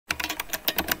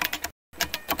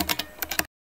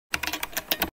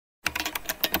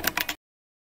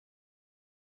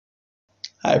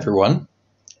Hi everyone,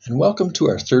 and welcome to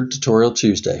our third Tutorial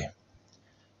Tuesday.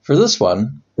 For this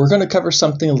one, we're going to cover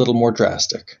something a little more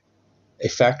drastic, a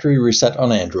factory reset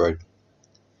on Android.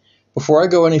 Before I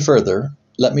go any further,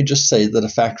 let me just say that a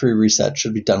factory reset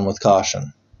should be done with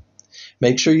caution.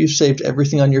 Make sure you've saved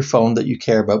everything on your phone that you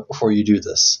care about before you do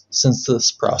this, since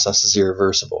this process is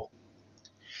irreversible.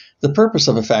 The purpose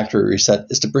of a factory reset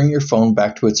is to bring your phone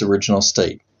back to its original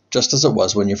state, just as it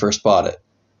was when you first bought it.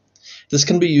 This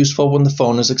can be useful when the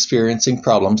phone is experiencing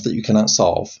problems that you cannot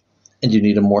solve, and you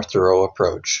need a more thorough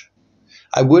approach.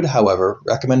 I would, however,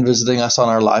 recommend visiting us on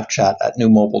our live chat at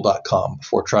newmobile.com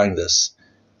before trying this.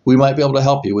 We might be able to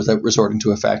help you without resorting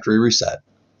to a factory reset.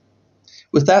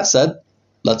 With that said,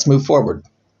 let's move forward.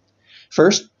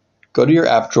 First, go to your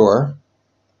app drawer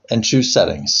and choose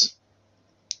Settings.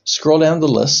 Scroll down the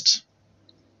list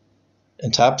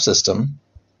and tap System.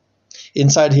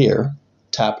 Inside here,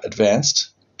 tap Advanced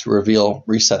to reveal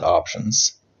reset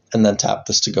options, and then tap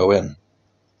this to go in.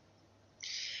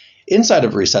 Inside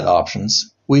of reset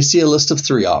options, we see a list of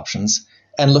 3 options,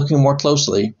 and looking more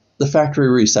closely, the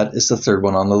factory reset is the third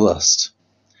one on the list.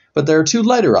 But there are 2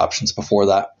 lighter options before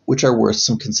that, which are worth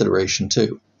some consideration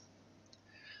too.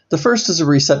 The first is a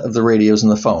reset of the radios in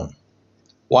the phone,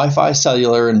 Wi-Fi,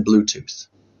 cellular, and Bluetooth.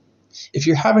 If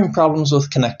you're having problems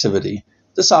with connectivity,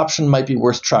 this option might be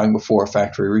worth trying before a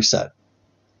factory reset.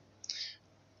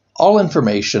 All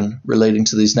information relating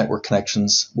to these network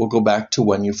connections will go back to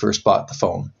when you first bought the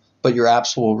phone, but your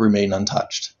apps will remain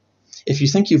untouched. If you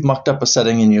think you've mucked up a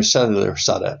setting in your cellular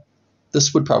setup,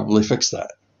 this would probably fix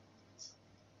that.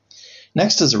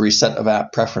 Next is a reset of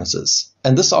app preferences,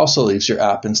 and this also leaves your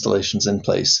app installations in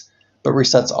place, but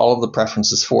resets all of the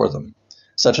preferences for them,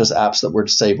 such as apps that were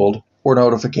disabled, or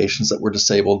notifications that were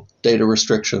disabled, data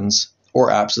restrictions, or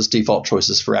apps as default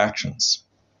choices for actions.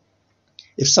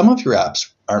 If some of your apps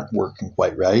aren't working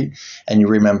quite right, and you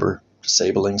remember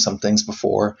disabling some things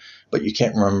before, but you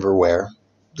can't remember where,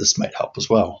 this might help as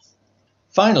well.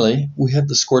 Finally, we have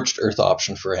the scorched earth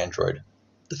option for Android,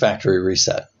 the factory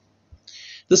reset.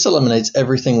 This eliminates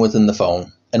everything within the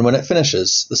phone, and when it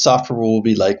finishes, the software will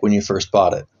be like when you first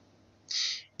bought it.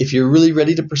 If you're really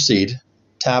ready to proceed,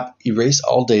 tap Erase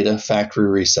All Data Factory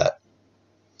Reset,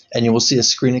 and you will see a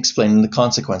screen explaining the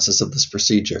consequences of this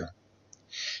procedure.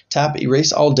 Tap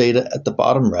Erase All Data at the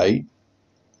bottom right,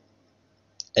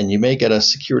 and you may get a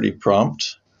security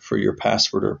prompt for your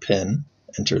password or PIN.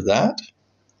 Enter that,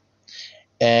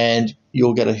 and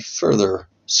you'll get a further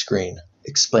screen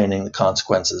explaining the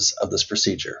consequences of this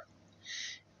procedure.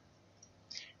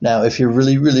 Now, if you're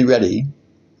really ready,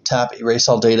 tap Erase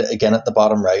All Data again at the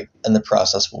bottom right, and the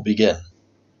process will begin.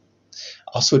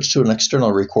 I'll switch to an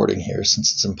external recording here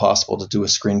since it's impossible to do a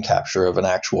screen capture of an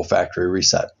actual factory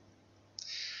reset.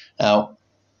 Now,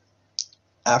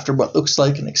 after what looks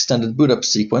like an extended boot up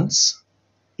sequence,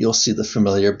 you'll see the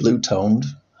familiar blue-toned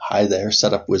Hi There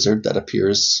setup wizard that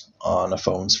appears on a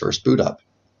phone's first boot up.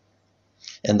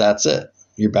 And that's it.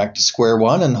 You're back to square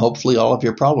one, and hopefully all of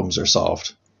your problems are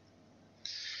solved.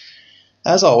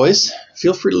 As always,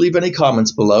 feel free to leave any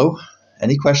comments below.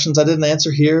 Any questions I didn't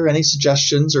answer here, any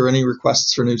suggestions, or any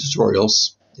requests for new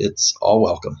tutorials, it's all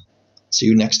welcome. See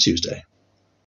you next Tuesday.